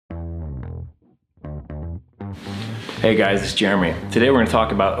Hey guys, it's Jeremy. Today we're going to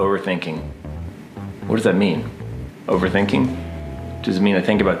talk about overthinking. What does that mean? Overthinking? Does it mean I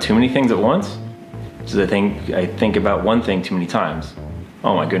think about too many things at once? Does it I think about one thing too many times?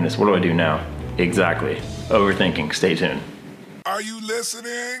 Oh my goodness, what do I do now? Exactly. Overthinking. Stay tuned. Are you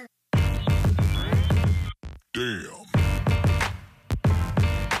listening? Damn.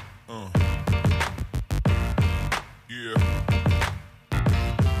 Yeah.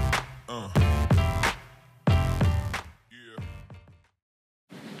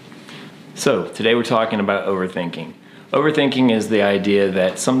 So today we're talking about overthinking. Overthinking is the idea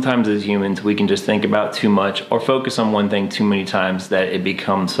that sometimes as humans we can just think about too much or focus on one thing too many times that it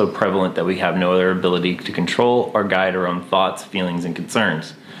becomes so prevalent that we have no other ability to control or guide our own thoughts, feelings, and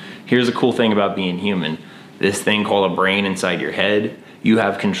concerns. Here's a cool thing about being human. This thing called a brain inside your head, you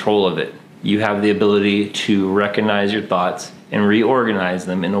have control of it. You have the ability to recognize your thoughts and reorganize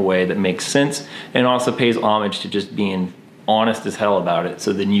them in a way that makes sense and also pays homage to just being honest as hell about it,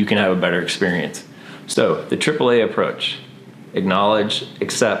 so then you can have a better experience. So the AAA approach: acknowledge,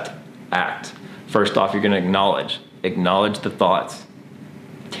 accept, act. First off, you're going to acknowledge the thoughts.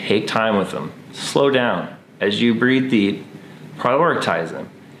 Take time with them. Slow down. As you breathe deep, prioritize them.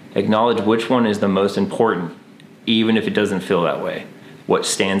 Acknowledge which one is the most important, even if it doesn't feel that way. What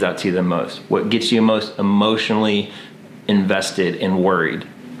stands out to you the most? What gets you most emotionally invested and worried?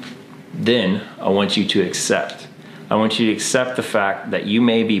 Then I want you to accept. I want you to accept the fact that you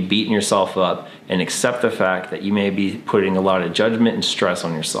may be beating yourself up, and accept the fact that you may be putting a lot of judgment and stress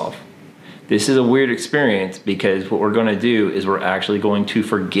on yourself. This is a weird experience because what we're going to do is we're actually going to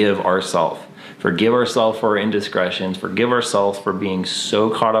forgive ourselves. Forgive ourselves for our indiscretions. Forgive ourselves for being so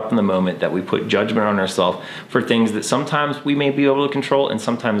caught up in the moment that we put judgment on ourselves for things that sometimes we may be able to control and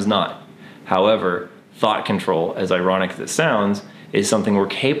sometimes not. However, thought control, as ironic as it sounds, is something we're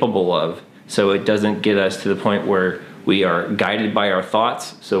capable of. So it doesn't get us to the point where we are guided by our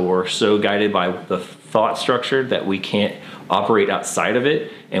thoughts. So we're so guided by the thought structure that we can't operate outside of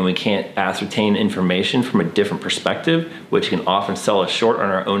it, and we can't ascertain information from a different perspective, which can often sell us short on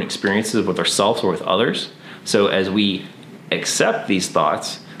our own experiences with ourselves or with others. So as we accept these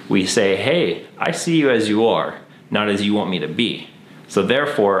thoughts, we say, hey, I see you as you are, not as you want me to be. So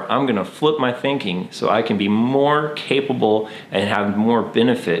therefore, I'm going to flip my thinking so I can be more capable and have more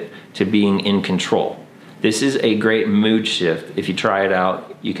benefit to being in control. This is a great mood shift. If you try it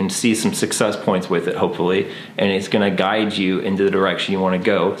out, you can see some success points with it, hopefully, and it's going to guide you into the direction you want to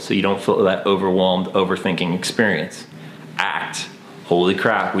go so you don't feel that overwhelmed, overthinking experience. Act. Holy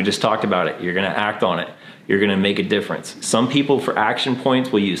crap, we just talked about it. You're going to act on it. You're going to make a difference. Some people, for action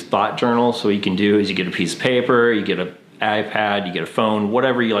points, will use thought journals. So what you can do is you get a piece of paper, you get an iPad, you get a phone,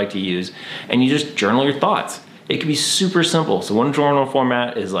 whatever you like to use, and you just journal your thoughts. It can be super simple. So one journal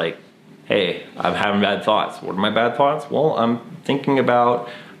format is like, hey, I'm having bad thoughts. What are my bad thoughts? Well, I'm thinking about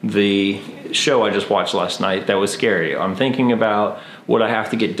the show I just watched last night that was scary. I'm thinking about what I have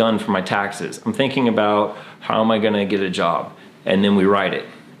to get done for my taxes. I'm thinking about how am I going to get a job? And then we write it.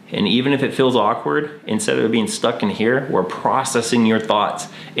 And even if it feels awkward, instead of being stuck in here, we're processing your thoughts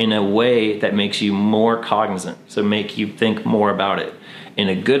in a way that makes you more cognizant. So make you think more about it in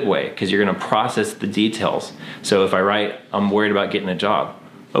a good way, because you're going to process the details. So if I write, I'm worried about getting a job.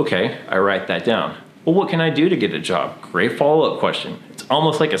 Okay, I write that down. Well, what can I do to get a job? Great follow-up question. It's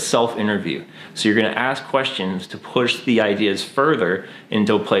almost like a self-interview. So you're going to ask questions to push the ideas further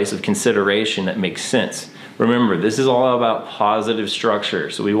into a place of consideration that makes sense. Remember, this is all about positive structure.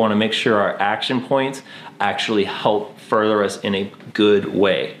 So we want to make sure our action points actually help further us in a good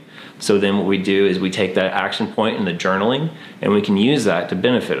way. So then what we do is we take that action point in the journaling and we can use that to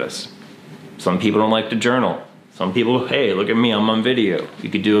benefit us. Some people don't like to journal. Some people, hey, look at me, I'm on video. You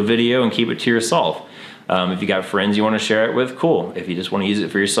could do a video and keep it to yourself. If you got friends you want to share it with, cool. If you just want to use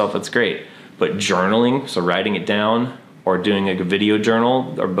it for yourself, that's great. But journaling, so writing it down or doing a video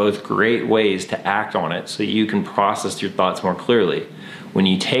journal, are both great ways to act on it so you can process your thoughts more clearly. When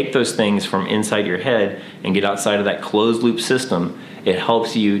you take those things from inside your head and get outside of that closed loop system, it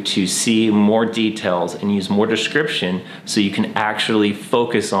helps you to see more details and use more description so you can actually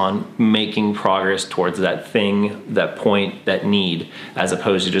focus on making progress towards that thing, that point, that need, as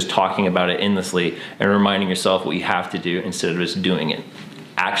opposed to just talking about it endlessly and reminding yourself what you have to do instead of just doing it.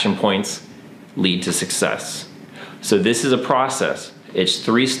 Action points lead to success. So this is a process. It's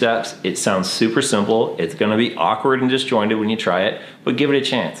 3 steps. It sounds super simple. It's gonna be awkward and disjointed when you try it, but give it a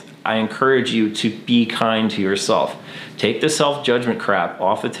chance. I encourage you to be kind to yourself. Take the self-judgment crap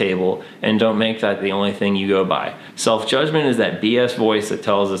off the table and don't make that the only thing you go by. Self-judgment is that BS voice that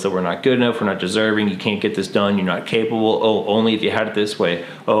tells us that we're not good enough, we're not deserving, you can't get this done, you're not capable, oh, only if you had it this way,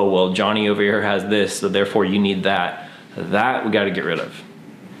 oh, well, Johnny over here has this, so therefore you need that. That we gotta get rid of.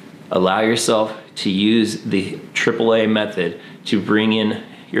 Allow yourself to use the AAA method to bring in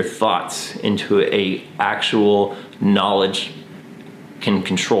your thoughts into a actual knowledge can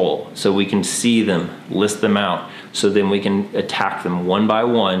control, so we can see them, list them out, so then we can attack them one by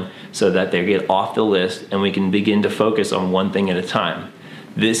one so that they get off the list and we can begin to focus on one thing at a time.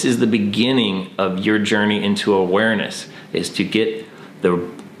 This is the beginning of your journey into awareness, is to get the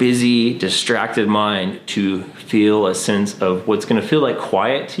busy, distracted mind to feel a sense of what's going to feel like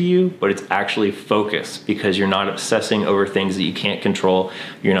quiet to you, but it's actually focus, because you're not obsessing over things that you can't control.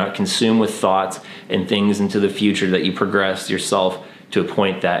 You're not consumed with thoughts and things into the future that you progress yourself to a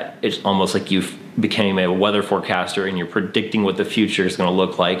point that it's almost like you've became a weather forecaster and you're predicting what the future is going to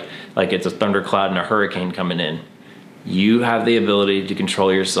look like it's a thundercloud and a hurricane coming in. You have the ability to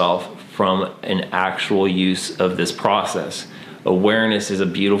control yourself from an actual use of this process. Awareness is a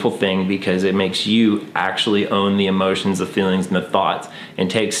beautiful thing because it makes you actually own the emotions, the feelings, and the thoughts,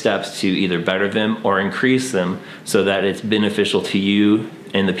 and take steps to either better them or increase them so that it's beneficial to you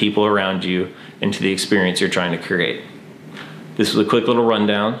and the people around you and to the experience you're trying to create. This was a quick little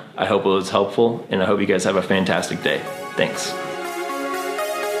rundown. I hope it was helpful, and I hope you guys have a fantastic day. Thanks.